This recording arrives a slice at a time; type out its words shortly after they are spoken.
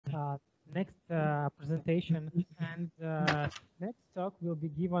next presentation, and next talk will be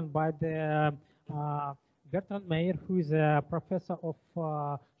given by the Bertrand Meyer, who is a professor of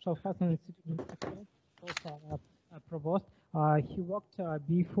Schaffhausen Institute of Technology, also a provost. He worked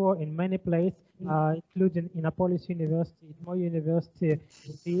before in many places, including Innopolis University, Mo University,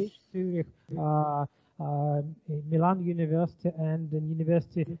 Zurich, Milan University, and the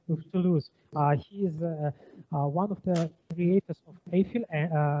University of Toulouse. He is one of the creators of Eiffel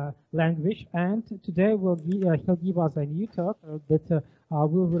language, and today he'll give us a new talk that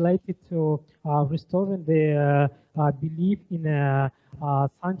will relate it to restoring the belief in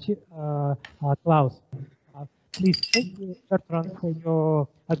Sanity clause. Please thank you, Bertrand, for your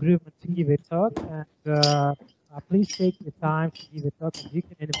agreement to give a talk, and please take the time to give a talk, and you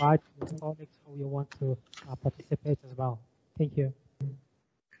can invite your colleagues who you want to participate as well. Thank you.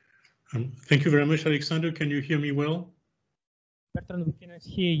 Thank you very much, Alexander. Can you hear me well? Bertrand, we cannot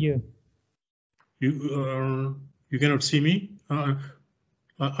hear you. You cannot see me? I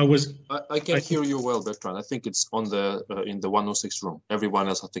can hear you well, Bertrand. I think it's on the in the 106 room. Everyone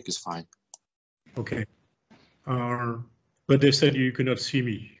else, I think, is fine. Okay. But they said you cannot see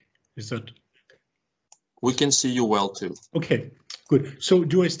me. Is that? We can see you well too. Okay, good. So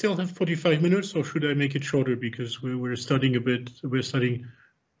do I still have 45 minutes, or should I make it shorter, because we're studying a bit? We're studying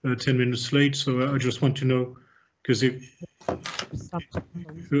 10 minutes late. So I just want to know, because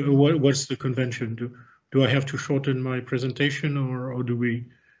what's the convention? Do I have to shorten my presentation, or do we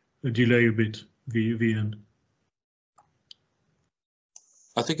delay a bit the end?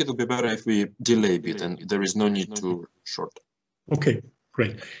 I think it would be better if we delay a bit, and there is no need to short. Okay,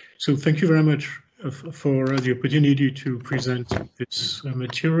 great. So thank you very much for the opportunity to present this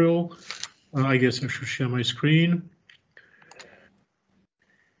material. I guess I should share my screen.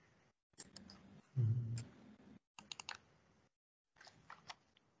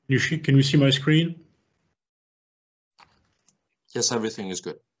 Can you see my screen? Yes, everything is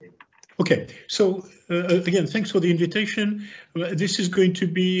good. Okay, so again, thanks for the invitation. This is going to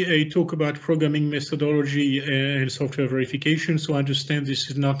be a talk about programming methodology and software verification. So I understand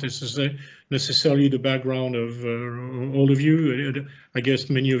this is not necessarily the background of all of you. I guess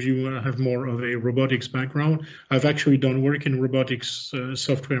many of you have more of a robotics background. I've actually done work in robotics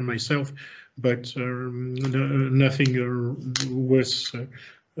software myself, but nothing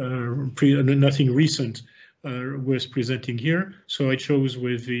nothing recent worth presenting here. So I chose,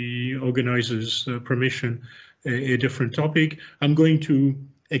 with the organizers' permission, a different topic. I'm going to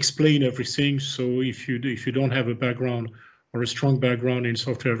explain everything. So if you don't have a background or a strong background in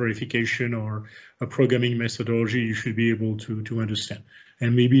software verification or a programming methodology, you should be able to understand.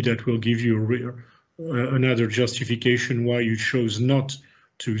 And maybe that will give you another justification why you chose not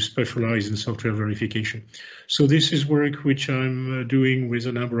to specialize in software verification. So this is work which I'm doing with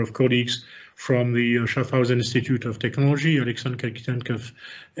a number of colleagues from the Schaffhausen Institute of Technology, Alexander Kakitenkov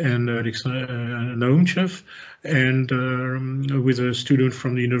and Alexander Naumchev, and with a student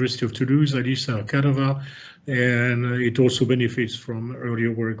from the University of Toulouse, Alisa Arkadova, and it also benefits from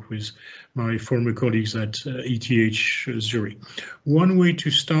earlier work with my former colleagues at ETH Zurich. One way to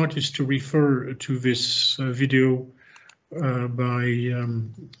start is to refer to this video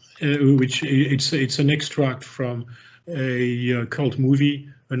which it's an extract from a cult movie,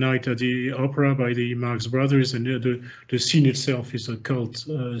 A Night at the Opera, by the Marx Brothers, and the scene itself is a cult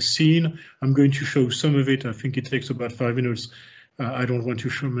scene. I'm going to show some of it. I think it takes about 5 minutes. I don't want to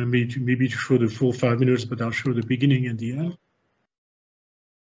show maybe to show the full 5 minutes, but I'll show the beginning and the end.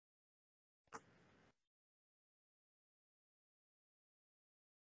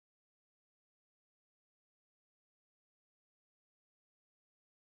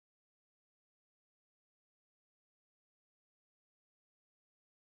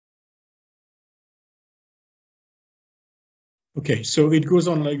 Okay, so it goes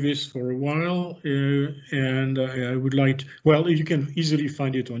on like this for a while, and I would like to, well, you can easily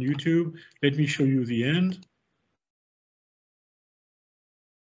find it on YouTube. Let me show you the end.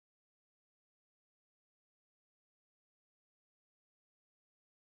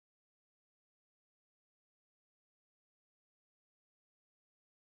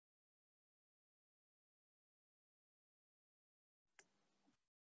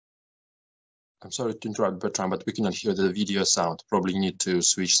 I'm sorry to interrupt, Bertrand, but we cannot hear the video sound. Probably need to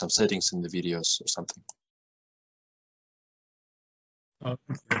switch some settings in the videos or something.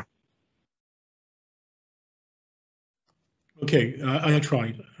 Okay, I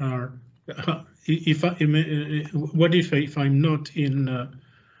tried. What if I'm not in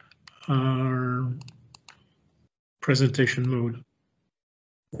our presentation mode?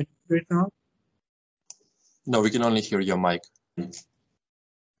 Can you do it now? No, we can only hear your mic.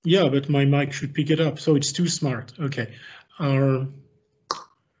 Yeah, but my mic should pick it up, so it's too smart. Okay. I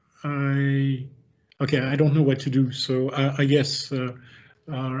don't know what to do, so I guess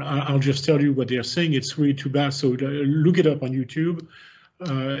I'll just tell you what they're saying. It's really too bad, so look it up on YouTube.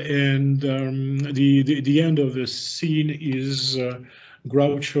 And the end of the scene is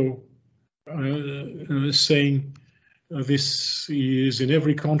Groucho saying this is in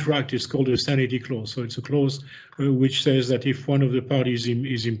every contract is called a sanity clause. So it's a clause which says that if one of the parties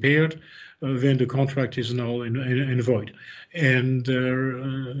is impaired, then the contract is null and void. And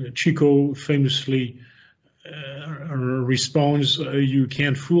Chico famously responds, "You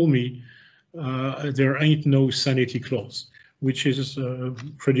can't fool me. There ain't no sanity clause," which is a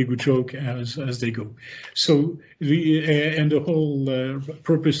pretty good joke as they go. So the whole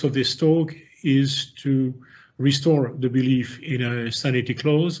purpose of this talk is to restore the belief in a sanity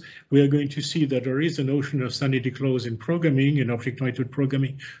clause. We are going to see that there is a notion of sanity clause in programming, in object-oriented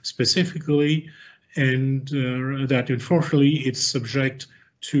programming specifically, and that unfortunately it's subject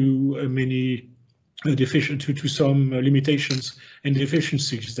to many to some limitations and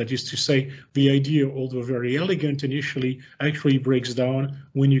deficiencies. That is to say, the idea, although very elegant initially, actually breaks down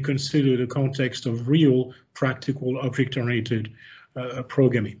when you consider the context of real, practical, object-oriented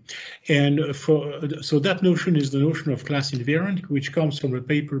programming. And so that notion is the notion of class invariant, which comes from a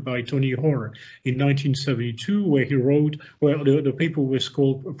paper by Tony Hoare in 1972, where he wrote, well, the paper was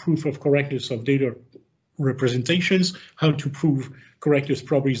called Proof of Correctness of Data Representations, how to prove correctness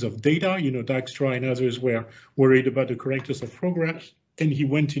properties of data. You know, Dijkstra and others were worried about the correctness of programs, and he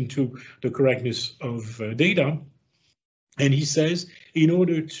went into the correctness of data. And he says, in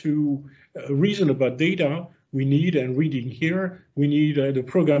order to reason about data, we need, and reading here, we need the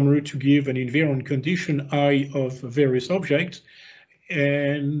programmer to give an invariant condition I of various objects,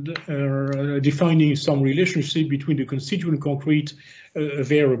 and defining some relationship between the constituent concrete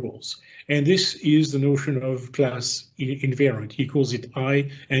variables. And this is the notion of class invariant. He calls it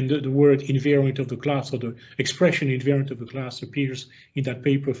I, and the word invariant of the class, or the expression invariant of the class, appears in that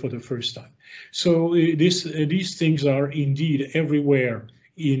paper for the first time. So these things are indeed everywhere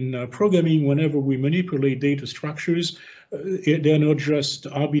in programming. Whenever we manipulate data structures, they're not just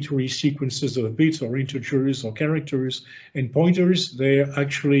arbitrary sequences of bits or integers or characters and pointers. They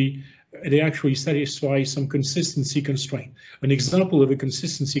actually satisfy some consistency constraint. An example of a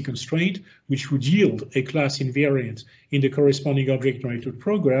consistency constraint which would yield a class invariant in the corresponding object-oriented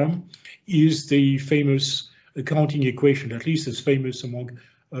program is the famous accounting equation, at least as famous among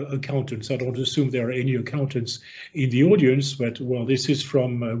accountants. I don't assume there are any accountants in the audience, but well, this is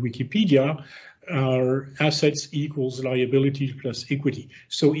from Wikipedia. Assets equals liability plus equity.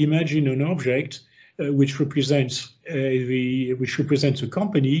 So imagine an object which represents a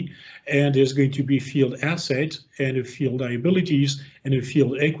company, and there's going to be field asset and a field liabilities and a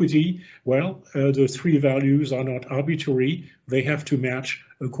field equity. Well, the three values are not arbitrary. They have to match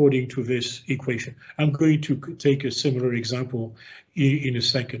according to this equation. I'm going to take a similar example in a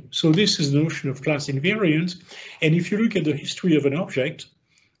second. So this is the notion of class invariant. And if you look at the history of an object,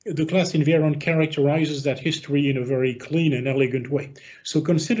 the class invariant characterizes that history in a very clean and elegant way. So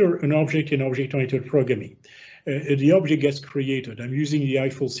consider an object in object-oriented programming. The object gets created. I'm using the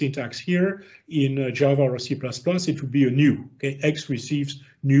Eiffel syntax here. In Java or C++, it would be a new. Okay? X receives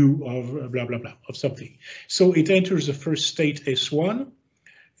new of blah, blah, blah, of something. So it enters the first state S1.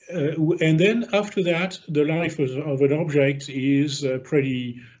 And then after that, the life of an object is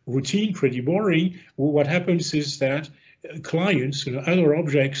pretty routine, pretty boring. What happens is that clients, other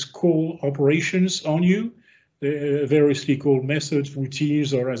objects, call operations on you, variously called methods,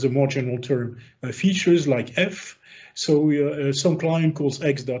 routines, or as a more general term, features like f. So some client calls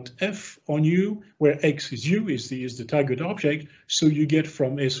x.f on you, where x is you, is the target object. So you get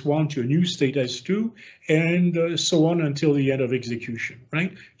from S1 to a new state S2, and so on until the end of execution,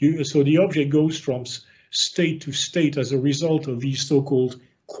 right? So the object goes from state to state as a result of these so-called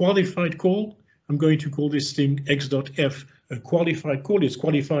qualified call. I'm going to call this thing x.f a qualified call. It's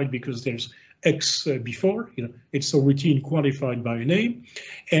qualified because there's x before, it's a routine qualified by a name,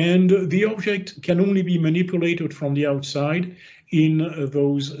 and the object can only be manipulated from the outside in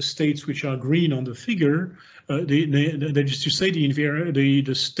those states which are green on the figure. That is to say,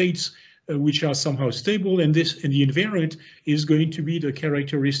 the states which are somehow stable, and the invariant is going to be the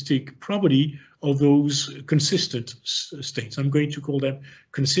characteristic property of those consistent states. I'm going to call them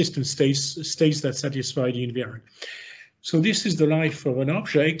consistent states that satisfy the invariant. So this is the life of an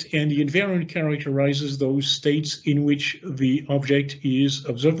object, and the invariant characterizes those states in which the object is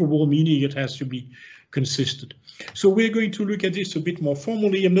observable, meaning it has to be consistent. So we're going to look at this a bit more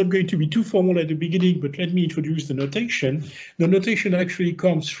formally. I'm not going to be too formal at the beginning, but let me introduce the notation. The notation actually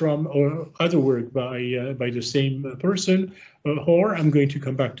comes from other work by the same person, Hoare. I'm going to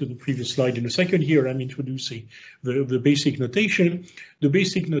come back to the previous slide in a second. Here I'm introducing the basic notation. The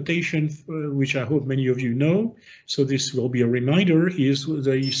basic notation, which I hope many of you know, so this will be a reminder, is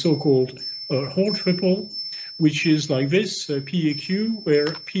the so-called Hoare triple, which is like this, PAQ, where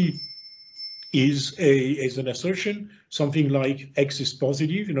P is an assertion, something like X is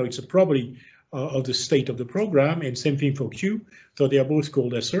positive, it's a property of the state of the program, and same thing for Q, so they are both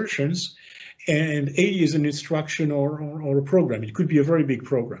called assertions. And A is an instruction or a program. It could be a very big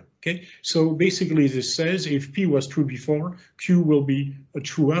program, okay? So basically this says if P was true before, Q will be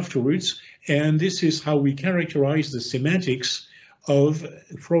true afterwards, and this is how we characterize the semantics of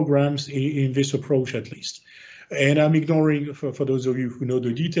programs in this approach, at least. And I'm ignoring, for those of you who know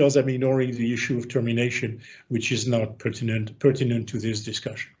the details, I'm ignoring the issue of termination, which is not pertinent to this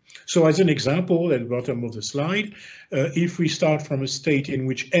discussion. So as an example, at the bottom of the slide, if we start from a state in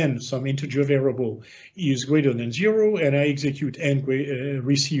which n, some integer variable, is greater than 0, and I execute n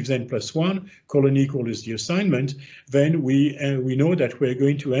receives n plus 1, colon equal is the assignment, then we know that we're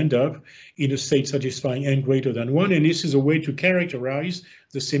going to end up in a state satisfying n greater than 1, and this is a way to characterize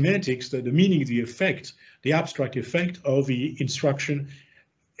the semantics, the meaning, the effect, the abstract effect of the instruction,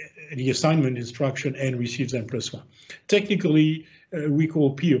 the assignment instruction n receives n plus 1. Technically, we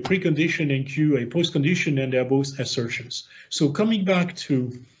call P a precondition and Q a postcondition, and they're both assertions. So coming back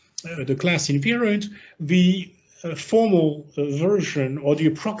to the class invariant, the formal version, or the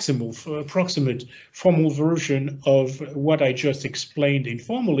approximate formal version of what I just explained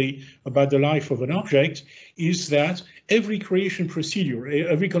informally about the life of an object is that every creation procedure,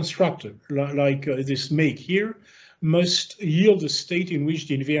 every constructor, like this make here, must yield a state in which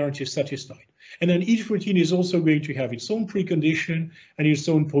the invariant is satisfied. And then each routine is also going to have its own precondition and its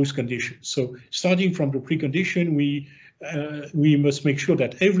own postcondition. So starting from the precondition, we must make sure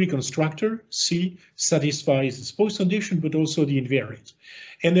that every constructor, C, satisfies its postcondition, but also the invariant.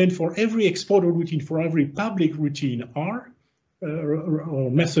 And then for every exporter routine, for every public routine R, or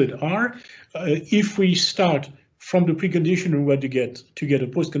method R, if we start from the precondition, we want to get a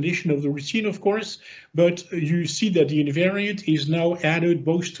postcondition of the routine, of course, but you see that the invariant is now added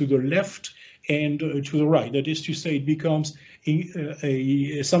both to the left and to the right. That is to say, it becomes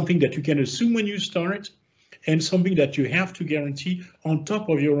something that you can assume when you start, and something that you have to guarantee on top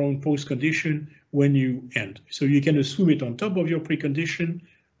of your own postcondition when you end. So you can assume it on top of your precondition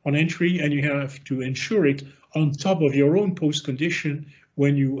on entry, and you have to ensure it on top of your own postcondition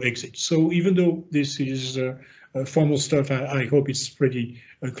when you exit. So even though this is formal stuff, I hope it's pretty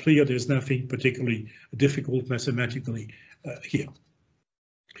clear. There's nothing particularly difficult mathematically here.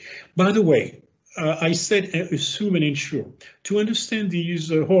 By the way, I said assume and ensure. To understand these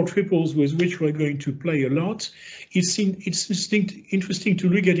Hoare triples with which we're going to play a lot, it's interesting to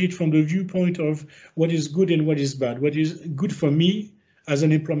look at it from the viewpoint of what is good and what is bad. What is good for me as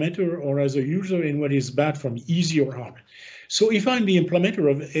an implementer or as a user, and what is bad for me, easy or hard. So if I'm the implementer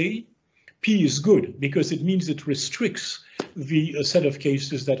of A, P is good because it means it restricts the set of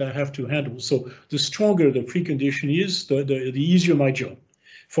cases that I have to handle. So the stronger the precondition is, the easier my job.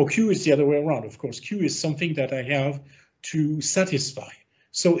 For Q, it's the other way around. Of course, Q is something that I have to satisfy.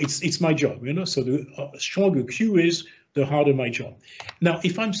 So it's my job, So the stronger Q is, the harder my job. Now,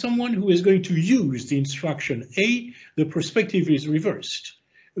 if I'm someone who is going to use the instruction A, the perspective is reversed.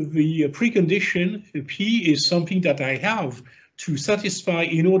 The precondition P is something that I have to satisfy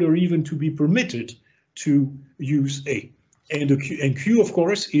in order even to be permitted to use A. And Q, of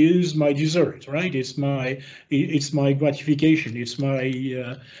course, is my dessert, right? It's my gratification. It's my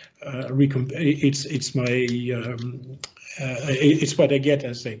it's what I get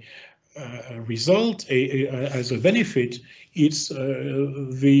as a result, as a benefit. It's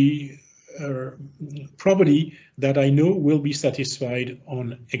the property that I know will be satisfied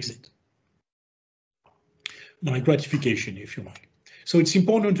on exit. My gratification, if you like. So it's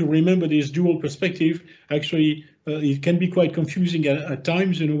important to remember this dual perspective. Actually, it can be quite confusing at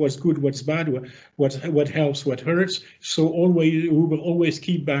times, what's good, what's bad, what helps, what hurts. So we will always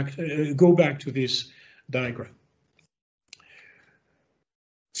go back to this diagram.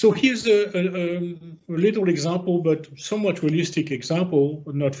 So here's a little example, but somewhat realistic example,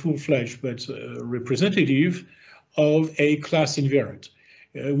 not full-fledged, but representative of a class invariant.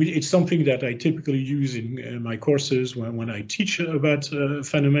 It's something that I typically use in my courses when I teach about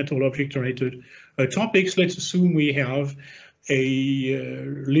fundamental object-oriented topics. Let's assume we have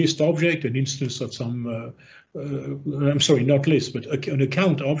a list object, an instance of some, I'm sorry, not list, but an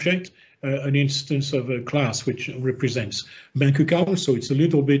account object, an instance of a class which represents bank accounts. So it's a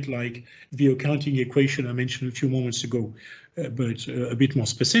little bit like the accounting equation I mentioned a few moments ago, but a bit more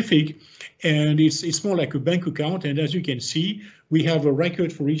specific. And it's more like a bank account. And as you can see, we have a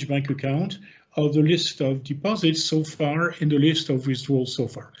record for each bank account of the list of deposits so far and the list of withdrawals so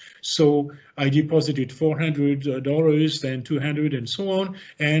far. So I deposited $400, then 200, and so on.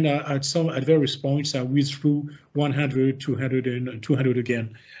 And at various points, I withdrew 100, 200, and 200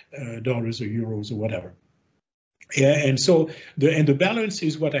 again, dollars or euros or whatever. Yeah, and so the balance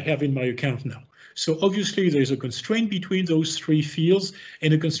is what I have in my account now. So obviously there's a constraint between those three fields,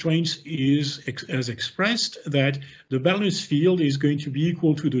 and the constraint is as expressed that the balance field is going to be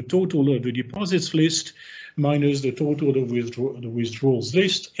equal to the total of the deposits list minus the total of the withdrawals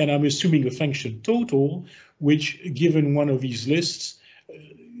list. And I'm assuming a function total, which given one of these lists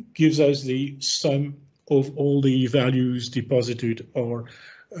gives us the sum of all the values deposited or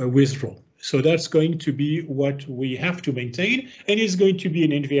withdrawn. So that's going to be what we have to maintain, and it's going to be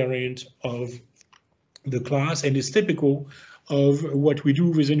an invariant of the class, and it's typical of what we do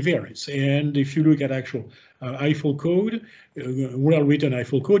with invariants. And if you look at actual Eiffel code, well-written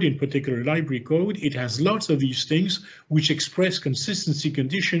Eiffel code, in particular library code, it has lots of these things which express consistency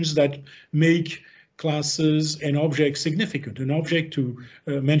conditions that make classes and objects significant. An object, to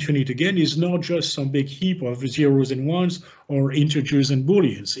mention it again, is not just some big heap of zeros and ones or integers and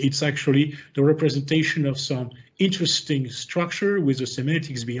booleans. It's actually the representation of some interesting structure with the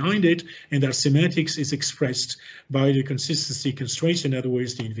semantics behind it, and that semantics is expressed by the consistency constraints, in other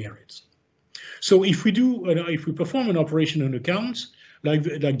words, the invariants. So if we perform an operation on accounts, like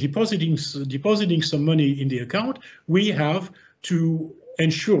depositing some money in the account, we have to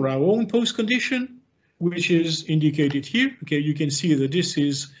ensure our own post condition, which is indicated here. Okay, you can see that this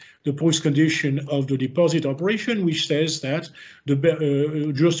is the post condition of the deposit operation, which says that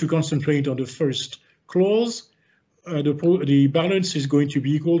just to concentrate on the first clause, the balance is going to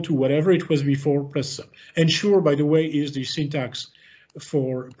be equal to whatever it was before plus sum. Ensure, by the way, is the syntax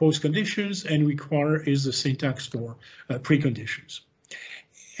for post conditions, and require is the syntax for preconditions.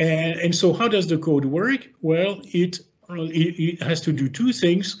 And so how does the code work? Well, it has to do two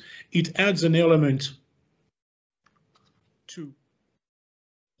things. It adds an element to,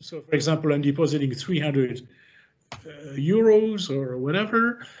 so for example, I'm depositing 300 euros or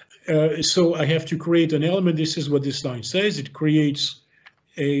whatever. So I have to create an element. This is what this line says. It creates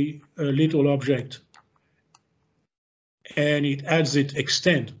a little object, and it adds it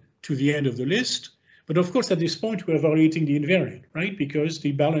extend to the end of the list. But of course, at this point, we're violating the invariant, right? Because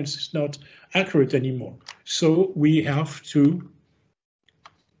the balance is not accurate anymore. So we have to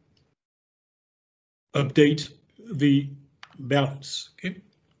update the balance, okay?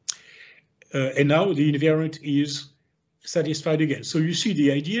 And now the invariant is satisfied again. So you see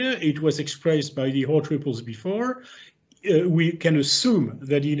the idea, it was expressed by the whole triples before. We can assume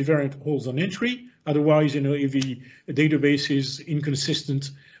that the invariant holds an entry. Otherwise, if the database is inconsistent,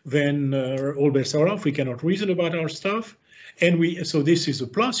 then all bets are off. We cannot reason about our stuff. And so this is a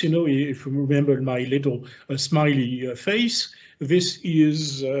plus, if you remember my little smiley face, this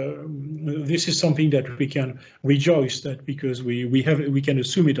is something that we can rejoice that, because we can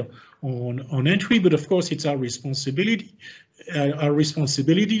assume it on entry, but of course it's our responsibility, like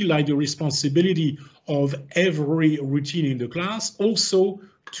the responsibility of every routine in the class, also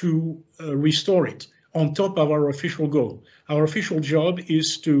to restore it on top of our official goal. Our official job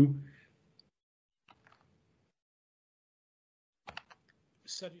is to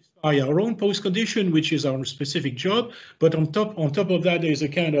satisfy our own post condition, which is our specific job. But on top of that, there's a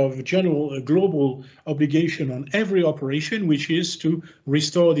kind of general global obligation on every operation, which is to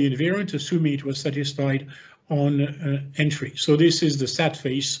restore the invariant, assuming it was satisfied on entry. So this is the sat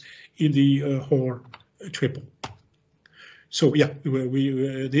face in the Hoare triple. So yeah,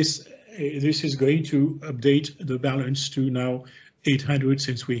 this is going to update the balance to now 800,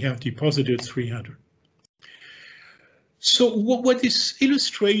 since we have deposited 300. So what this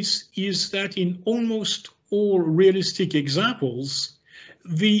illustrates is that in almost all realistic examples,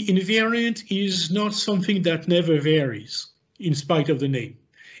 the invariant is not something that never varies, in spite of the name.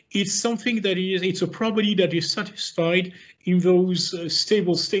 It's something that it's a property that is satisfied in those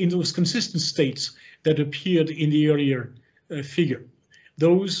stable states, in those consistent states that appeared in the earlier figure,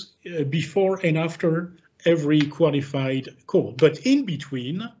 those before and after every qualified call. But in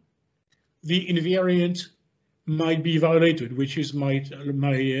between, the invariant might be violated, which is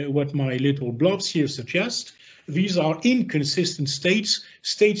what my little blobs here suggest. These are inconsistent states,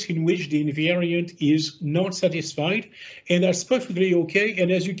 states in which the invariant is not satisfied, and that's perfectly okay.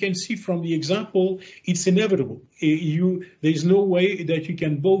 And as you can see from the example, it's inevitable. There's no way that you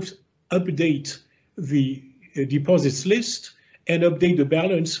can both update the deposits list and update the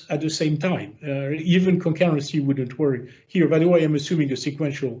balance at the same time. Even concurrency wouldn't work here. By the way, I'm assuming the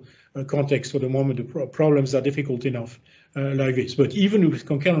sequential context for the moment. The problems are difficult enough like this. But even with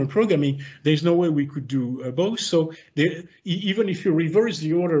concurrent programming, there's no way we could do both. So even if you reverse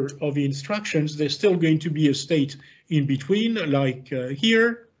the order of the instructions, there's still going to be a state in between, like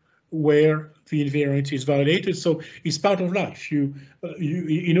here, where the invariant is violated. So it's part of life.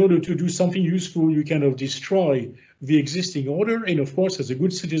 In order to do something useful, you kind of destroy the existing order. And of course, as a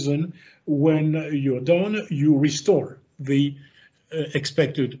good citizen, when you're done, you restore the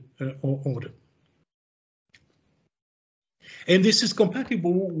expected order. And this is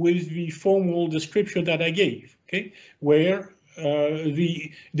compatible with the formal description that I gave, okay, where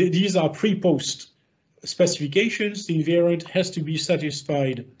these are pre-post specifications. The invariant has to be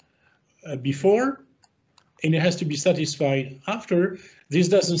satisfied before, and it has to be satisfied after. This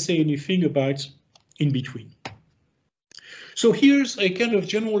doesn't say anything about in between. So here's a kind of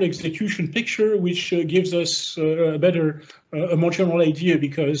general execution picture, which gives us a more general idea,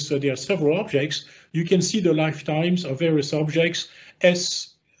 because there are several objects. You can see the lifetimes of various objects,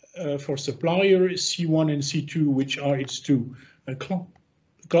 S for supplier, C1 and C2, which are its two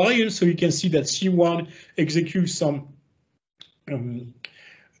clients. So you can see that C1 executes some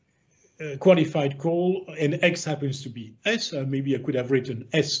qualified call, and X happens to be S. Maybe I could have written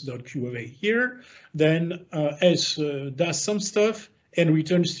S.QA here. Then S does some stuff and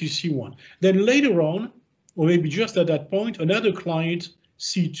returns to C1. Then later on, or maybe just at that point, another client,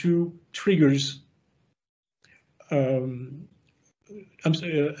 C2, triggers. Later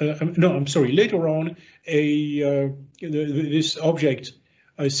on, this object,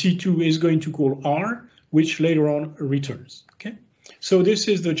 C2, is going to call R, which later on returns. Okay. So this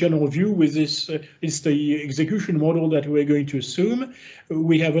is the general view. With this, it's the execution model that we're going to assume.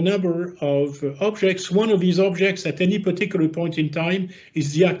 We have a number of objects. One of these objects at any particular point in time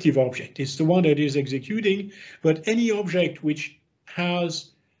is the active object. It's the one that is executing, but any object which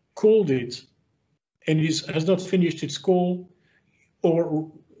has called it and has not finished its call,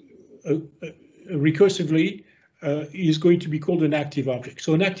 or recursively, is going to be called an active object.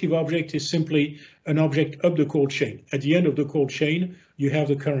 So an active object is simply an object up the call chain. At the end of the call chain, you have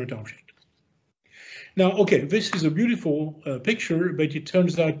the current object. Now, okay, this is a beautiful picture, but it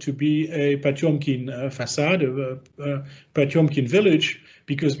turns out to be a Potemkin facade, a Potemkin village,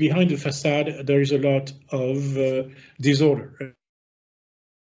 because behind the facade there is a lot of disorder.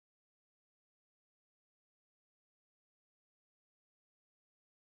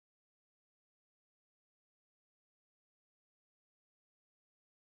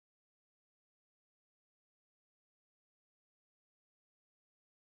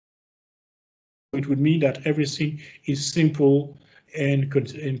 It would mean that everything is simple and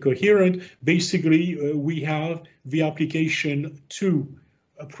coherent. Basically, we have the application to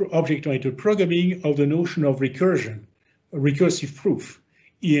object-oriented programming of the notion of recursion, recursive proof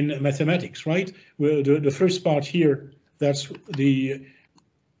in mathematics, right? Well, the first part here, that's the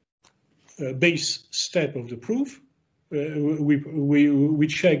base step of the proof. We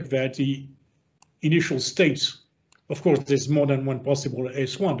check that the initial states, of course, there's more than one possible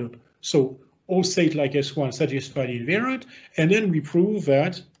S1, so all state like S1 satisfy the invariant, and then we prove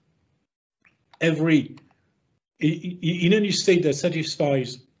that in any state that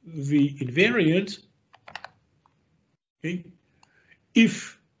satisfies the invariant, okay,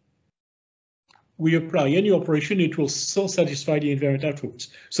 if we apply any operation, it will still satisfy the invariant afterwards.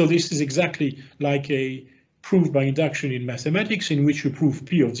 So this is exactly like a proof by induction in mathematics, in which you prove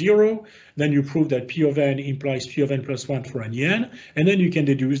P of 0, then you prove that P of n implies P of n plus 1 for any n, and then you can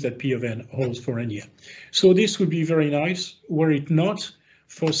deduce that P of n holds for any n. So this would be very nice, were it not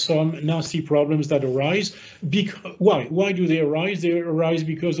for some nasty problems that arise. Why? Why do they arise? They arise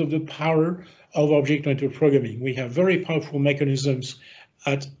because of the power of object-oriented programming. We have very powerful mechanisms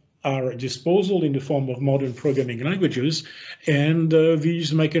at our disposal in the form of modern programming languages, and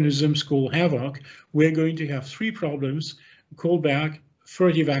these mechanisms call havoc. We're going to have three problems: callback,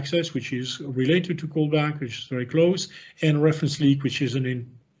 furtive access, which is related to callback, which is very close, and reference leak, which is in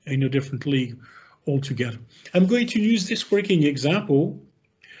a different league altogether. I'm going to use this working example,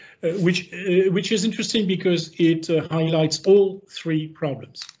 which is interesting because it highlights all three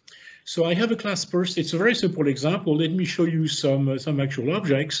problems. So I have a class first. It's a very simple example. Let me show you some actual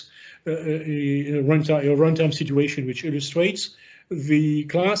objects, a runtime situation which illustrates the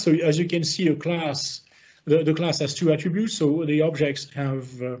class. So as you can see, a class, the class has two attributes. So the objects have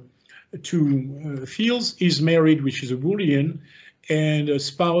two fields: is married, which is a Boolean, and a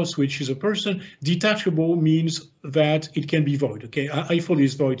spouse, which is a person. Detachable means that it can be void. Okay, Eiffel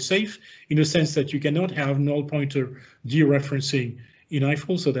is void safe in the sense that you cannot have null pointer dereferencing in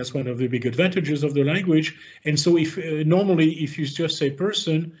Eiffel, so that's one of the big advantages of the language. And so if normally if you just say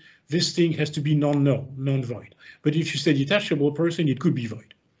person, this thing has to be non-null, non-void. But if you say detachable person, it could be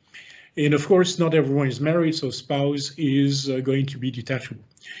void. And of course, not everyone is married, so spouse is going to be detachable.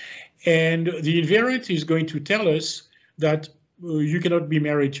 And the invariant is going to tell us that you cannot be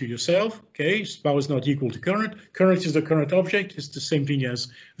married to yourself. Okay, spouse not equal to current. Current is the current object. It's the same thing as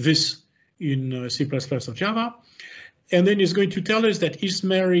this in C++ or Java. And then it's going to tell us that is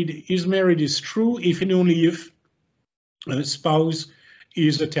married is true if and only if spouse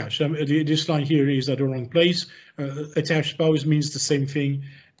is attached. This line here is at the wrong place. Attached spouse means the same thing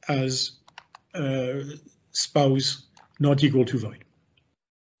as spouse not equal to void.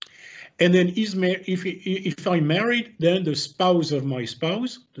 And then if I'm married, then the spouse of my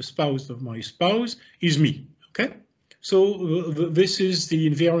spouse is me. Okay. So this is the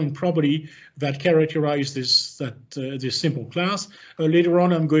invariant property that characterizes this simple class. Later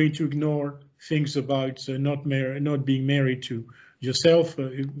on, I'm going to ignore things about not being married to yourself.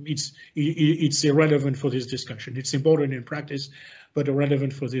 It's irrelevant for this discussion. It's important in practice, but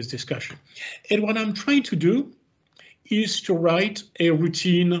irrelevant for this discussion. And what I'm trying to do is to write a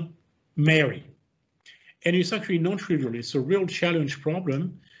routine marry. And it's actually non-trivial. It's a real challenge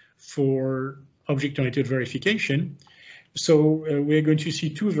problem for object-oriented verification. So we're going to see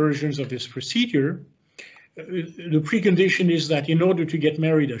two versions of this procedure. The precondition is that in order to get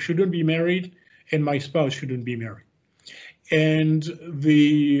married, I shouldn't be married, and my spouse shouldn't be married. And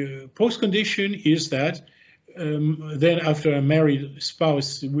the postcondition is that then after a married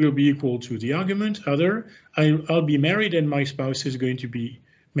spouse will be equal to the argument other, I'll be married and my spouse is going to be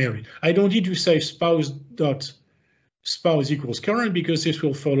married. I don't need to say spouse equals current because this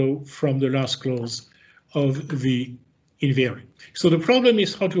will follow from the last clause of the invariant. So the problem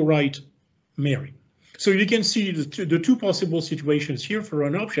is how to write marry. So you can see the two possible situations here for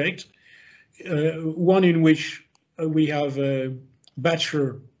an object, one in which we have a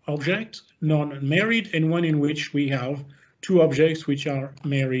bachelor object, non-married, and one in which we have two objects which are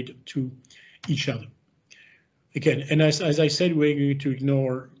married to each other. Again, and as I said, we're going to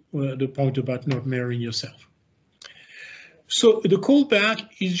ignore the point about not marrying yourself. So the callback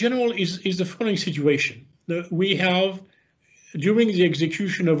is the following situation. We have, during the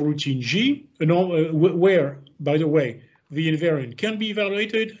execution of routine G, where, by the way, the invariant can be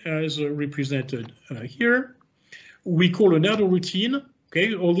evaluated as represented here, we call another routine.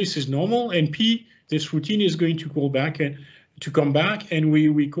 Okay, all this is normal, and P, this routine is going to call back and to come back, and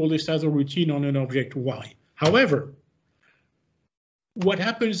we call this other routine on an object Y. However, what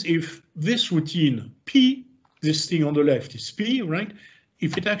happens if this routine P, this thing on the left is P, right?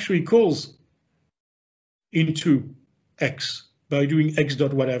 If it actually calls into X by doing X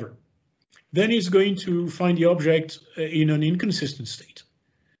dot whatever, then it's going to find the object in an inconsistent state,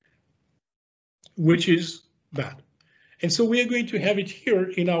 which is bad. And so we are going to have it here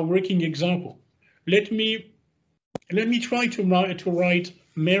in our working example. Let me try to write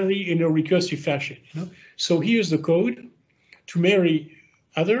marry in a recursive fashion. So here's the code. To marry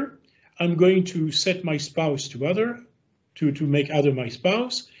other, I'm going to set my spouse to other, to make other my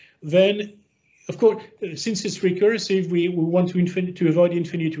spouse. Then, of course, since it's recursive, we want to avoid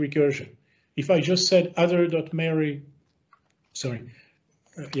infinite recursion. If I just said other.marry, sorry,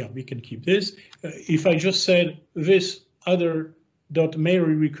 yeah, we can keep this. If I just said this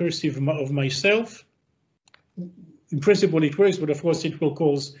other.marry recursive of myself, in principle it works, but of course it will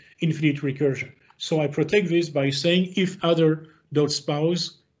cause infinite recursion. So I protect this by saying if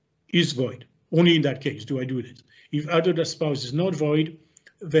other.spouse is void. Only in that case do I do this. If other.spouse is not void,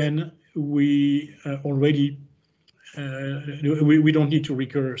 then we already we don't need to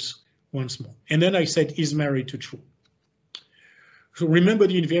recurse once more. And then I set is married to true. So remember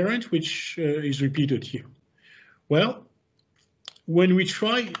the invariant, which is repeated here. Well, when we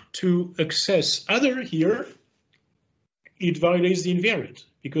try to access other here, it violates the invariant,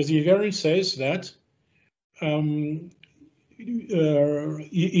 because the invariant says that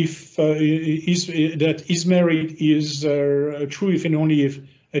is married is true if and only if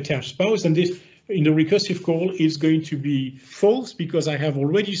attached spouse, and this in the recursive call is going to be false because I have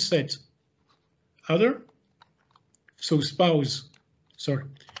already set other. So spouse, sorry,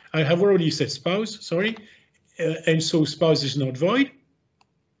 I have already set spouse, sorry, and so spouse is not void,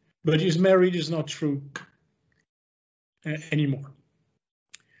 but is married is not true anymore.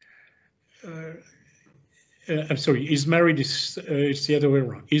 I'm sorry, is married is it's the other way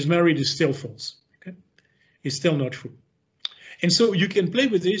around. Is married is still false. Okay, it's still not true. And so you can play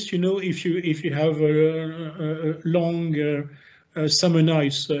with this, you know, if you have a long summer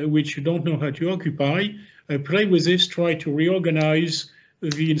nights which you don't know how to occupy, play with this, try to reorganize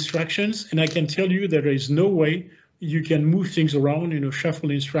the instructions, and I can tell you there is no way you can move things around, you know,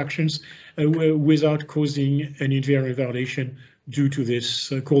 shuffle instructions without causing an invariant violation due to this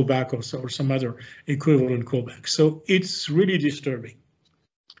callback or some other equivalent callback. So it's really disturbing.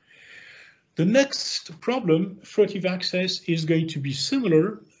 The next problem, furtive access, is going to be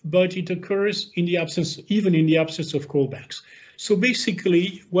similar, but it occurs in the absence, even in the absence of callbacks. So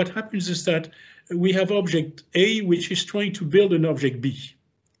basically, what happens is that we have object A, which is trying to build an object B.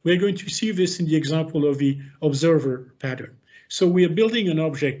 We're going to see this in the example of the observer pattern. So we are building an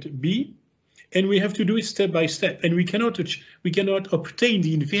object B, and we have to do it step by step. And we cannot obtain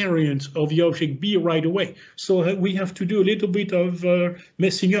the invariant of the object B right away. So we have to do a little bit of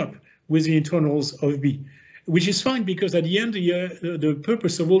messing up with the internals of B, which is fine because at the end, the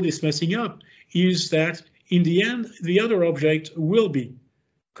purpose of all this messing up is that in the end, the other object will be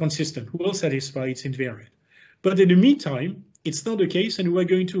consistent, will satisfy its invariant. But in the meantime, it's not the case, and we're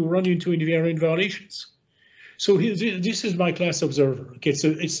going to run into invariant violations. So this is my class observer. Okay, so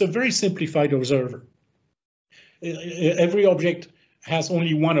it's a very simplified observer. Every object has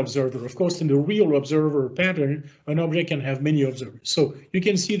only one observer. Of course, in the real observer pattern, an object can have many observers. So you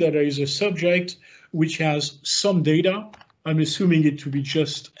can see that there is a subject which has some data. I'm assuming it to be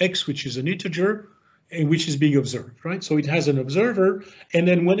just X, which is an integer, and which is being observed, right? So it has an observer, and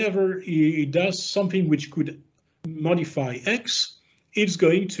then whenever it does something which could modify X, it's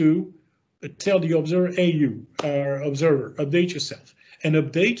going to tell the observer, hey, you, observer, update yourself. And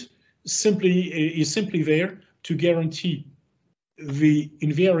update is simply there to guarantee the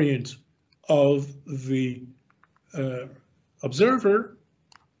invariant of the observer,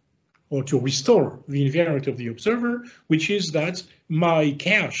 or to restore the invariant of the observer, which is that my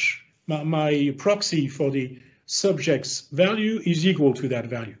cache, my proxy for the subject's value is equal to that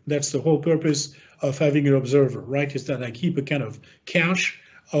value. That's the whole purpose of having an observer, right? Is that I keep a kind of cache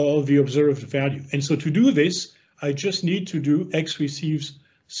of the observed value. And so to do this, I just need to do X receives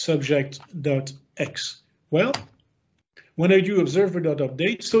subject.x. Well, when I do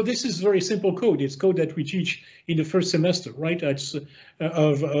observer.update, so this is very simple code. It's code that we teach in the first semester, right? That's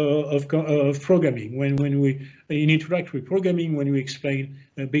of programming, when we in introductory programming, when we explain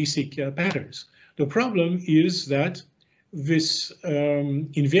basic patterns. The problem is that this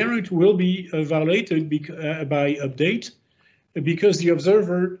invariant will be violated by update because the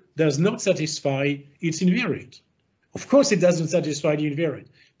observer does not satisfy its invariant. Of course, it doesn't satisfy the invariant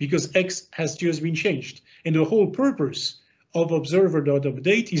because X has just been changed, and the whole purpose of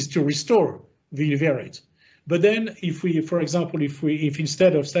observer.update is to restore the invariant. But then if we, for example, if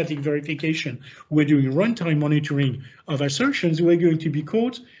instead of static verification, we're doing runtime monitoring of assertions, we're going to be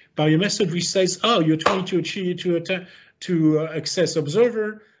caught by a message which says, oh, you're trying to achieve to access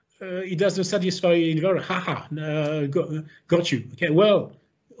observer, it doesn't satisfy invariant, haha, got you. Okay, well,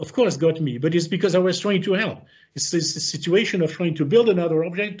 of course got me, but it's because I was trying to help. It's this situation of trying to build another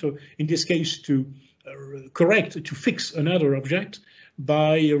object, or in this case to fix another object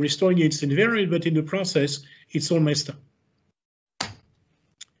by restoring its invariant, but in the process, it's all messed up.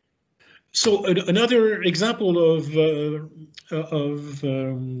 So another example of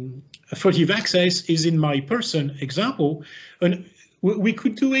furtive access is in my person example, and we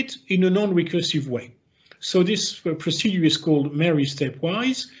could do it in a non-recursive way. So this procedure is called Mary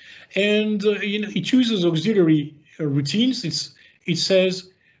stepwise, and it uses auxiliary routines. It says,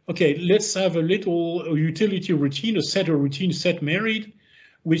 okay, let's have a little utility routine, a setter routine, set married,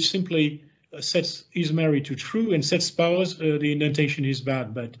 which simply sets is married to true and sets spouse. The indentation is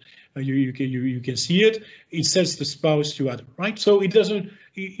bad, but you can see it. It sets the spouse to other, right? So it doesn't.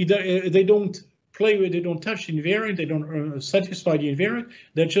 They don't play with. They don't touch the invariant. They don't satisfy the invariant.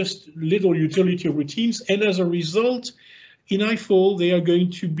 They're just little utility routines, and as a result, in IFOL they are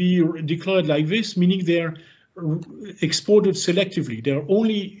going to be declared like this, meaning they're exported selectively. They're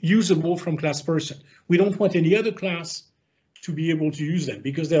only usable from class person. We don't want any other class to be able to use them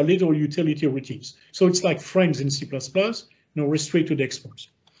because they're little utility routines. So it's like friends in C++, no restricted exports.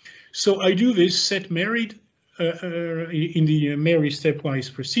 So I do this set married in the Mary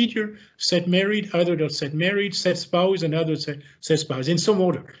stepwise procedure, set married, other.set married, set spouse, and other set spouse in some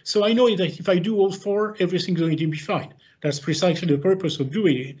order. So I know that if I do all four, everything's going to be fine. That's precisely the purpose of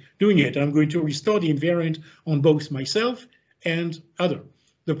doing it. I'm going to restore the invariant on both myself and other.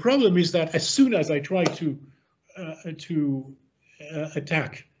 The problem is that as soon as I try to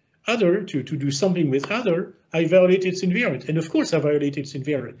attack other, to do something with other, I violate its invariant. And of course I violate its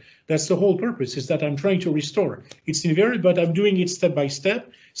invariant. That's the whole purpose, is that I'm trying to restore its invariant, but I'm doing it step by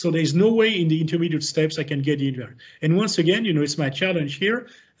step. So there's no way in the intermediate steps I can get the invariant. And once again, you know, it's my challenge here.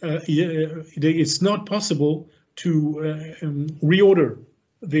 It's not possible to reorder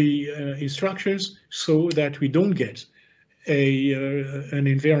the instructions so that we don't get an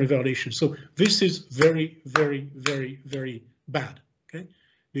invariant violation. So this is very, very, very, very bad. Okay,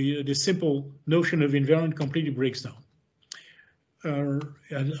 the simple notion of invariant completely breaks down.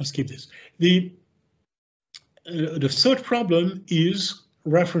 I'll skip this. The third problem is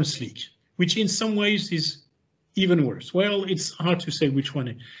reference leak, which in some ways is even worse. Well, it's hard to say which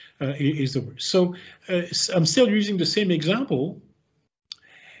one is the worst. So I'm still using the same example.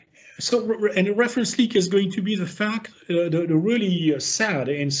 So, and a reference leak is going to be the fact, the really sad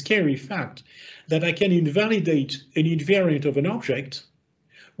and scary fact that I can invalidate an invariant of an object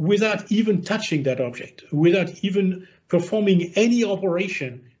without even touching that object, without even performing any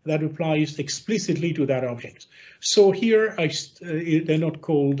operation that applies explicitly to that object. So here, they're not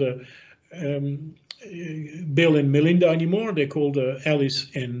called Bill and Melinda anymore. They're called Alice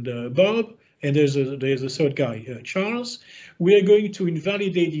and Bob. And there's a third guy, Charles. We are going to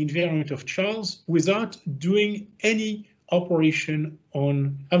invalidate the invariant of Charles without doing any operation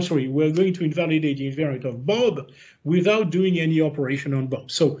on, I'm sorry, we're going to invalidate the invariant of Bob without doing any operation on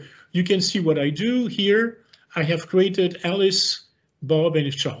Bob. So you can see what I do here. I have created Alice, Bob,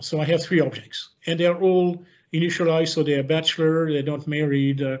 and Charles. So I have three objects, and they're all initialized, so they're bachelor, they're not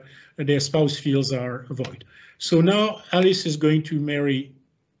married, their spouse fields are void. So now Alice is going to marry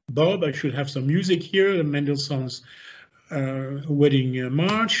Bob. I should have some music here, Mendelssohn's Wedding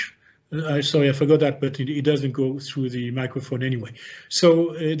March. Sorry, I forgot that, but it doesn't go through the microphone anyway.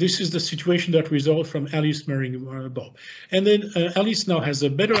 So this is the situation that results from Alice marrying Bob. And then Alice now has a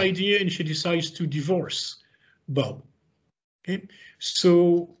better idea and she decides to divorce Bob. Okay,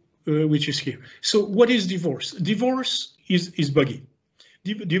 so which is here. So what is divorce? Divorce is buggy.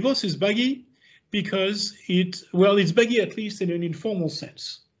 Divorce is buggy because it's buggy at least in an informal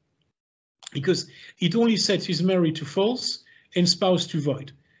sense, because it only sets his married to false and spouse to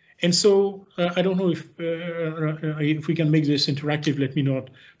void. And so I don't know if we can make this interactive. Let me not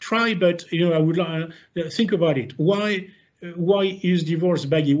try, but you know, I would think about it. Why is divorce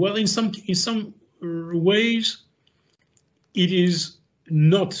buggy? Well, in some ways, it is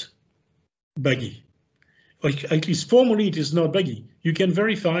not buggy. At least formally, it is not buggy. You can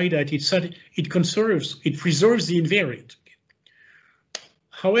verify that it preserves the invariant.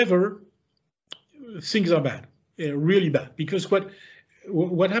 However, things are bad, really bad, because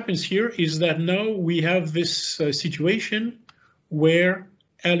what happens here is that now we have this situation where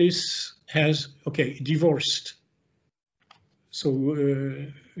Alice has, divorced. So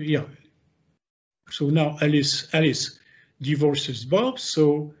yeah, so now Alice divorces Bob,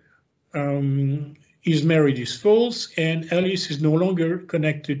 so his marriage is false and Alice is no longer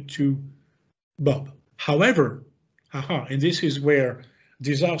connected to Bob. However, and this is where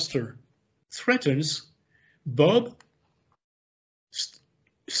disaster threatens, Bob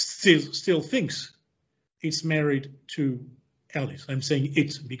still thinks it's married to Alice. I'm saying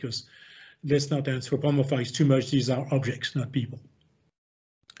it because let's not anthropomorphize too much. These are objects, not people.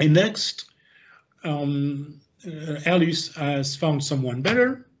 And next, Alice has found someone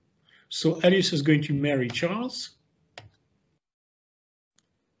better. So Alice is going to marry Charles.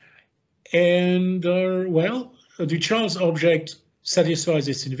 And the Charles object satisfies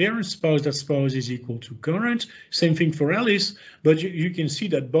its invariant. Spouse that spouse is equal to current. Same thing for Alice, but you can see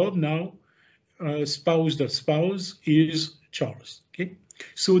that Bob now, spouse that spouse is Charles. Okay,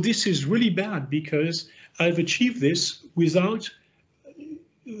 so this is really bad because I've achieved this without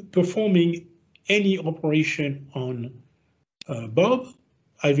performing any operation on Bob.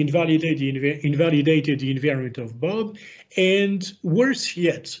 I've invalidated the invariant of Bob, and worse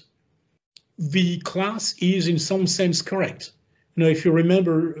yet, the class is in some sense correct. Now, if you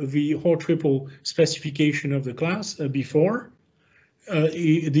remember the whole triple specification of the class before,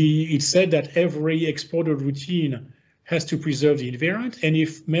 it said that every exported routine has to preserve the invariant, and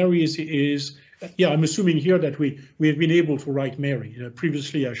if Mary is I'm assuming here that we have been able to write Mary.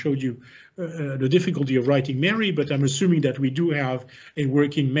 Previously, I showed you the difficulty of writing Mary, but I'm assuming that we do have a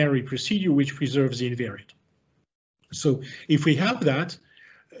working Mary procedure which preserves the invariant. So if we have that,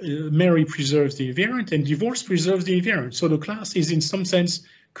 Mary preserves the invariant and divorce preserves the invariant. So the class is in some sense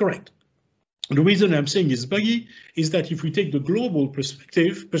correct. The reason I'm saying it's buggy is that if we take the global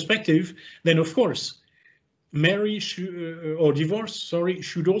perspective, then of course, Mary should, or divorce, sorry,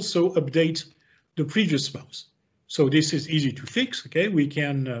 should also update the previous spouse. So this is easy to fix. Okay, we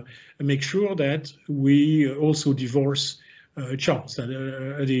can make sure that we also divorce Charles,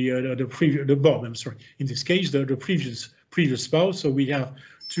 the Bob. I'm sorry. In this case, the previous spouse. So we have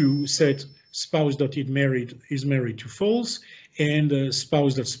to set spouse.married is married to false, and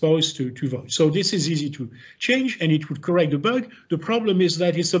spouse.spouse to void. So this is easy to change, and it would correct the bug. The problem is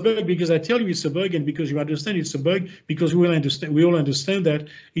that it's a bug because I tell you it's a bug, and because you understand it's a bug, because we all understand that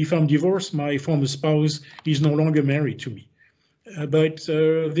if I'm divorced, my former spouse is no longer married to me. But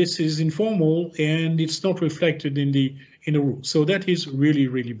this is informal, and it's not reflected in the rule. So that is really,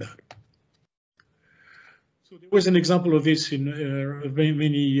 really bad. So there was an example of this in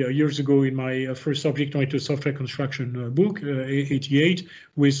many years ago in my first object-oriented software construction book, 88,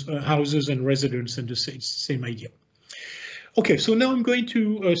 with houses and residents, and the same idea. Okay, so now I'm going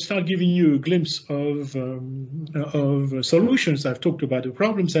to start giving you a glimpse of solutions. I've talked about the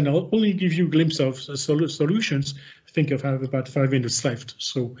problems, and I'll only give you a glimpse of solutions. I think I have about 5 minutes left,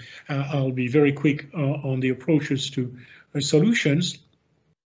 so I'll be very quick on the approaches to solutions.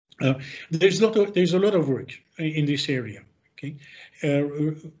 There's a lot of work in this area. Okay,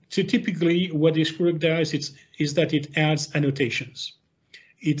 so typically what this work does is that it adds annotations.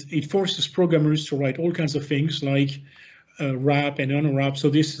 It forces programmers to write all kinds of things like wrap and unwrap. So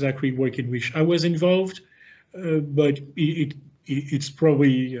this is actually work in which I was involved, but it's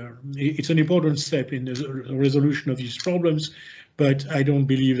probably it's an important step in the resolution of these problems. But I don't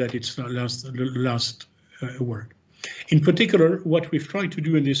believe that it's the last work. In particular, what we've tried to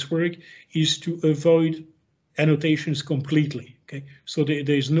do in this work is to avoid annotations completely. Okay, so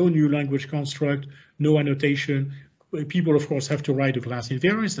there's no new language construct, no annotation. People, of course, have to write a class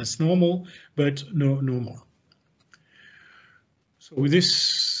invariance. That's normal, but no more. So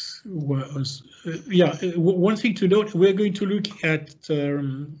this was, one thing to note, we're going to look at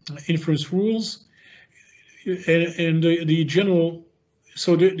inference rules and the general,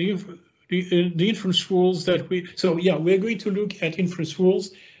 so the inference rules that we're going to look at inference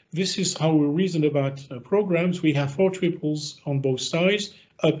rules. This is how we reason about programs. We have 4 triples on both sides,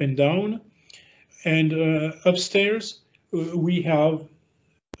 up and down, and upstairs we have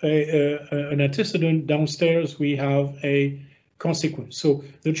an antecedent, downstairs we have a consequence. So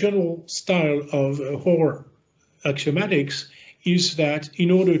the general style of Hoare axiomatics is that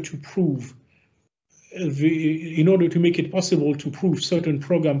in order to make it possible to prove certain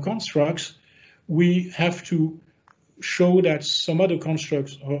program constructs, we have to show that some other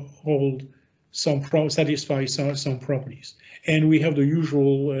constructs satisfy some properties. And we have the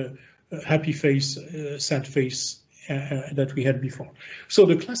usual happy face, sad face that we had before. So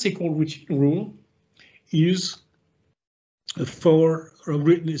the classical routine rule is it's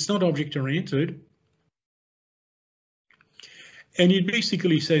not object-oriented, and it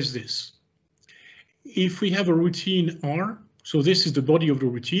basically says this. If we have a routine R, so this is the body of the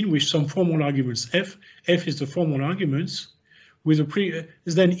routine with some formal arguments F is the formal arguments,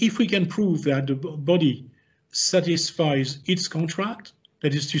 then if we can prove that the body satisfies its contract,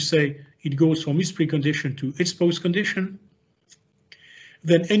 that is to say, it goes from its precondition to its postcondition,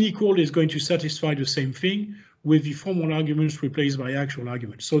 then any call is going to satisfy the same thing with the formal arguments replaced by actual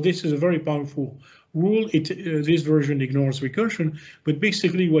arguments. So this is a very powerful rule. This version ignores recursion, but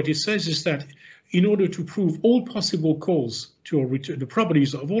basically what it says is that in order to prove all possible calls to a routine, the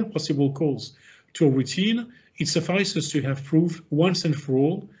properties of all possible calls to a routine, it suffices to have proved once and for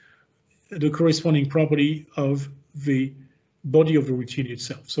all the corresponding property of the body of the routine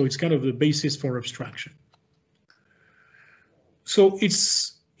itself. So it's kind of the basis for abstraction. So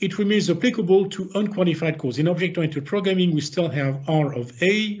it remains applicable to unqualified calls. In object-oriented programming, we still have R of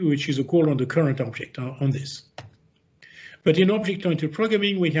A, which is a call on the current object on this. But in object-oriented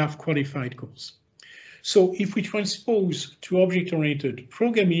programming, we have qualified calls. So if we transpose to object-oriented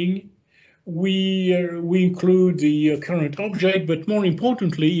programming, we include the current object, but more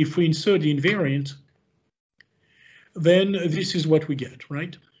importantly, if we insert the invariant, then this is what we get,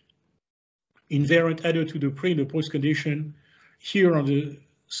 right? Invariant added to the pre and the post condition here on the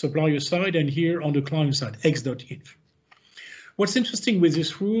supplier side and here on the client side, x.inf. What's interesting with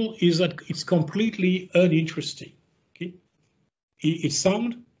this rule is that it's completely uninteresting. Okay? It's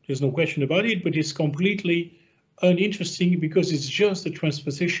sound, there's no question about it, but it's completely uninteresting because it's just a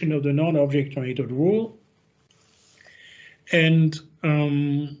transposition of the non-object-oriented rule. And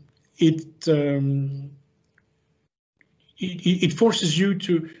it forces you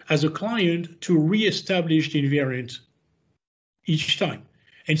to, as a client, to re-establish the invariant each time.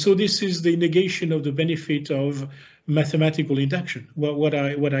 And so this is the negation of the benefit of mathematical induction. Well, what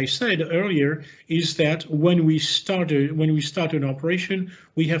I said earlier is that when we start an operation,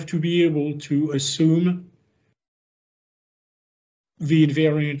 we have to be able to assume the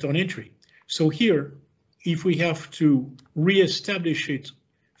invariant on entry. So here, if we have to re-establish it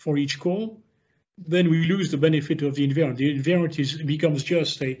for each call, then we lose the benefit of the invariant. The invariant becomes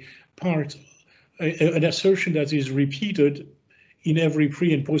just a part, an assertion that is repeated in every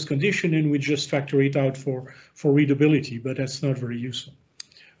pre and post condition, and we just factor it out for readability, but that's not very useful.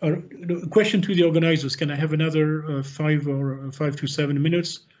 Question to the organizers, can I have another 5 to 7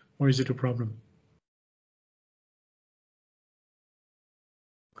 minutes, or is it a problem?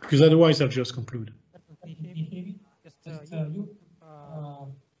 Because otherwise I'll just conclude.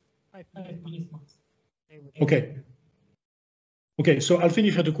 Okay. Okay, so I'll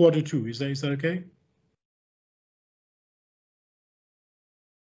finish at a 1:45. Is that okay?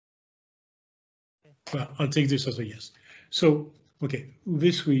 Well, I'll take this as a yes. So, okay,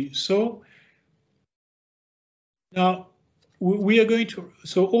 this we saw. Now, we are going to,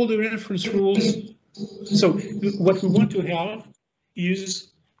 so all the reference rules, so what we want to have is,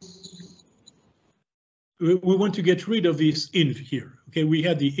 we want to get rid of this inv here. Okay, we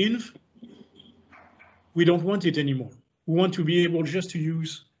had the inv, we don't want it anymore. We want to be able just to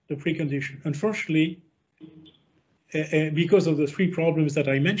use the precondition. Unfortunately, because of the 3 problems that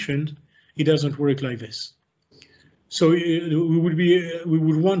I mentioned, it doesn't work like this. So we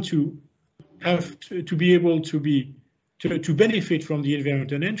would want to have to be able to benefit from the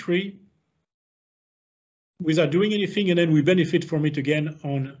invariant on entry without doing anything, and then we benefit from it again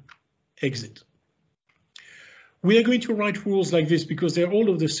on exit. We are going to write rules like this because they're all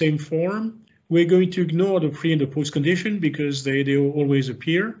of the same form. We're going to ignore the pre and the post condition because they always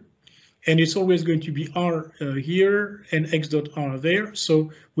appear. And it's always going to be R here and x.r there.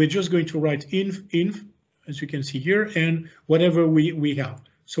 So we're just going to write inv, as you can see here, and whatever we have.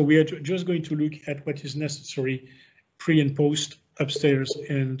 So we are just going to look at what is necessary pre and post, upstairs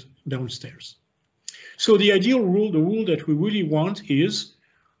and downstairs. So the ideal rule, the rule that we really want is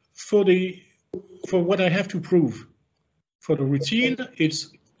for what I have to prove. For the routine, it's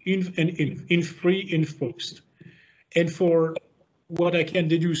inv and inv pre, inv post. And for what I can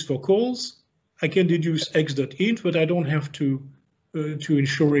deduce for calls, I can deduce x.int, but I don't have to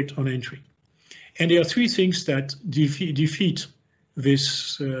ensure it on entry. And there are 3 things that defeat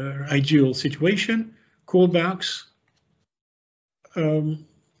this ideal situation: callbacks,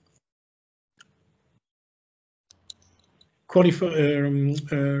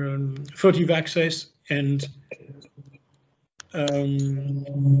 furtive access, and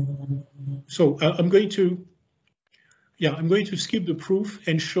so I'm going to skip the proof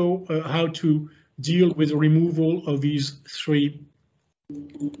and show how to deal with the removal of these 3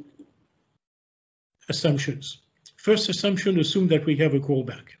 assumptions. First assumption, assume that we have a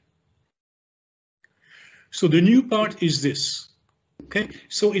callback. So the new part is this. Okay,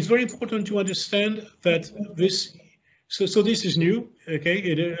 so it's very important to understand that this. So this is new.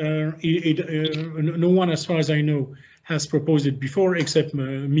 Okay, no one, as far as I know, has proposed it before, except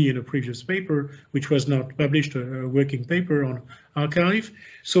me in a previous paper, which was not published, a working paper on archive.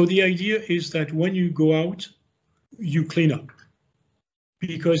 So the idea is that when you go out, you clean up,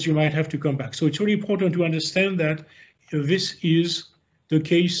 because you might have to come back. So it's really important to understand that this is the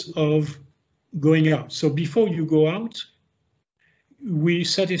case of going out. So before you go out, we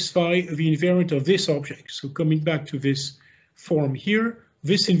satisfy the invariant of this object. So coming back to this form here,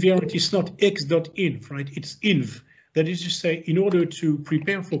 this invariant is not x.inv, right? It's inv. That is to say, in order to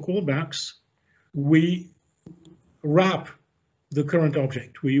prepare for callbacks, we wrap the current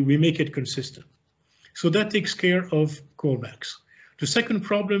object. We make it consistent. So that takes care of callbacks. The second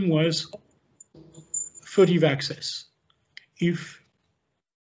problem was furtive access.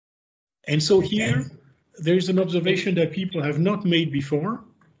 And so here, there is an observation that people have not made before,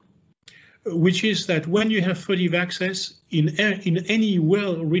 which is that when you have furtive access in any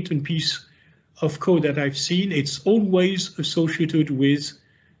well-written piece of code that I've seen, it's always associated with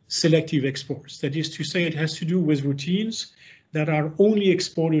selective exports. That is to say, it has to do with routines that are only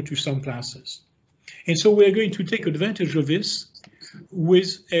exported to some classes. And so we're going to take advantage of this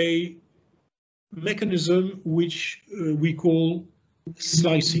with a mechanism which we call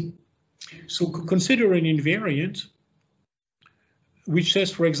slicing. So consider an invariant which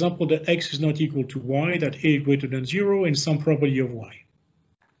says, for example, that x is not equal to y, that a is greater than 0, and some property of y,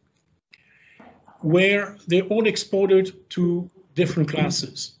 where they're all exported to different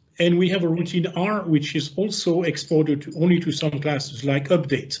classes. And we have a routine R, which is also exported only to some classes, like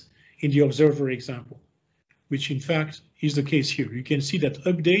update in the observer example, which in fact is the case here. You can see that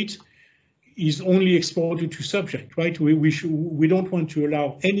update is only exported to subject, right? We don't want to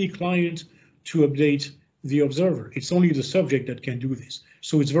allow any client to update the observer. It's only the subject that can do this.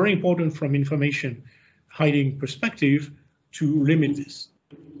 So it's very important from information hiding perspective to limit this.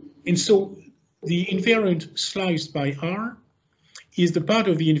 And so the invariant sliced by R is the part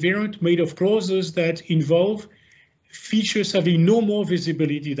of the invariant made of clauses that involve features having no more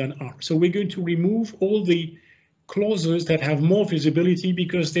visibility than R. So we're going to remove all the clauses that have more visibility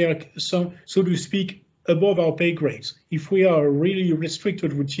because they are, so to speak, above our pay grades. If we are a really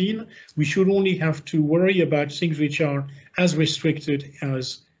restricted routine, we should only have to worry about things which are as restricted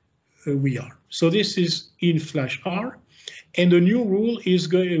as we are. So this is in/R, and the new rule is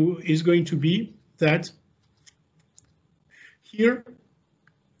going to be that here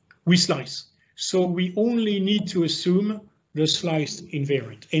we slice. So we only need to assume the sliced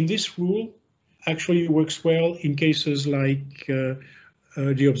invariant. And this rule actually works well in cases like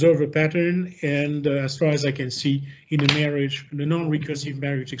the observer pattern and as far as I can see in a marriage, the non-recursive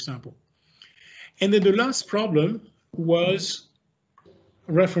marriage example. And then the last problem was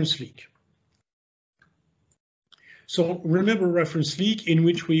reference leak. So remember reference leak in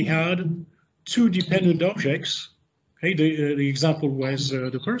which we had two dependent objects. Okay, the example was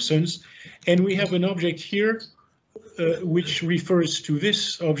the persons, and we have an object here which refers to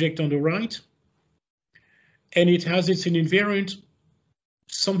this object on the right, and it has its invariant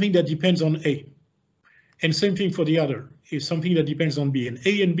something that depends on A. And same thing for the other, is something that depends on B. And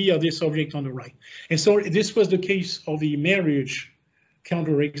A and B are this object on the right. And so this was the case of the marriage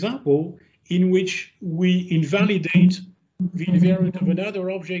counterexample in which we invalidate the invariant of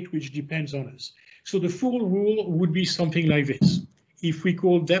another object which depends on us. So the full rule would be something like this. If we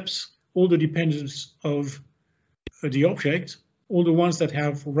call depths all the dependents of the object, all the ones that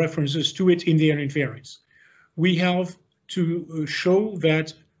have references to it in their invariants, we have to show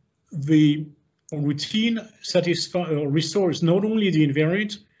that the routine restores not only the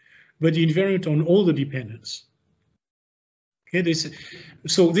invariant, but the invariant on all the dependents. Okay,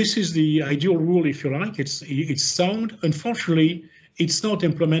 so this is the ideal rule, if you like. It's sound. Unfortunately, it's not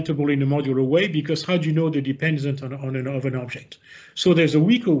implementable in a modular way because how do you know the dependent of an object? So there's a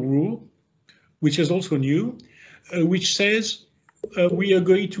weaker rule, which is also new, which says we are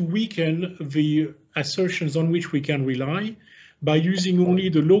going to weaken the assertions on which we can rely by using only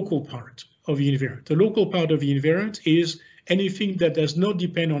the local part of the invariant. The local part of the invariant is anything that does not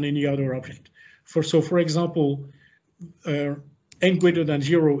depend on any other object. So for example, n greater than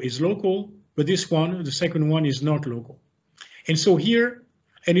 0 is local, but this one, the second one, is not local. And so here,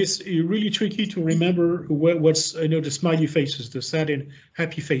 and it's really tricky to remember what's, the smiley faces, the sad and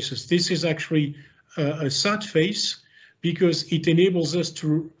happy faces. This is actually a sad face because it enables us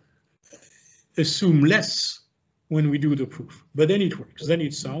to assume less when we do the proof, but then it works, then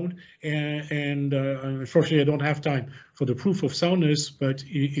it's sound, and unfortunately I don't have time for the proof of soundness, but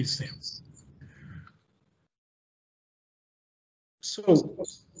it's there. So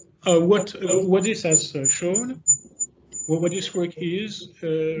what this has shown, what this work is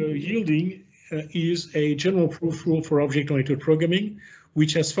yielding is a general proof rule for object-oriented programming,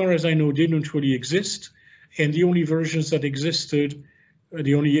 which as far as I know didn't really exist, and the only versions that existed,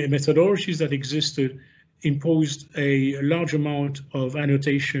 the only methodologies that existed imposed a large amount of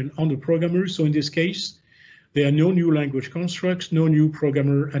annotation on the programmer. So in this case, there are no new language constructs, no new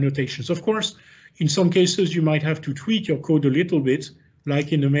programmer annotations. Of course, in some cases, you might have to tweak your code a little bit,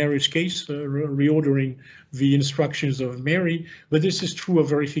 like in the marriage case, reordering the instructions of Mary. But this is true of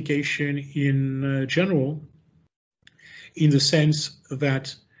verification in general, in the sense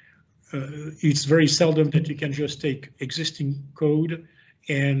that it's very seldom that you can just take existing code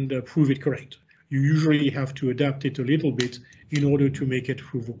and prove it correct. You usually have to adapt it a little bit in order to make it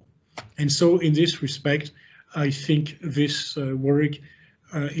provable. And so in this respect, I think this work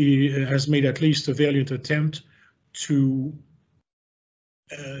has made at least a valiant attempt to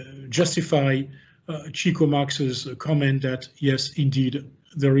justify Chico Marx's comment that, yes, indeed,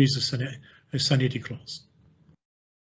 there is a sanity clause.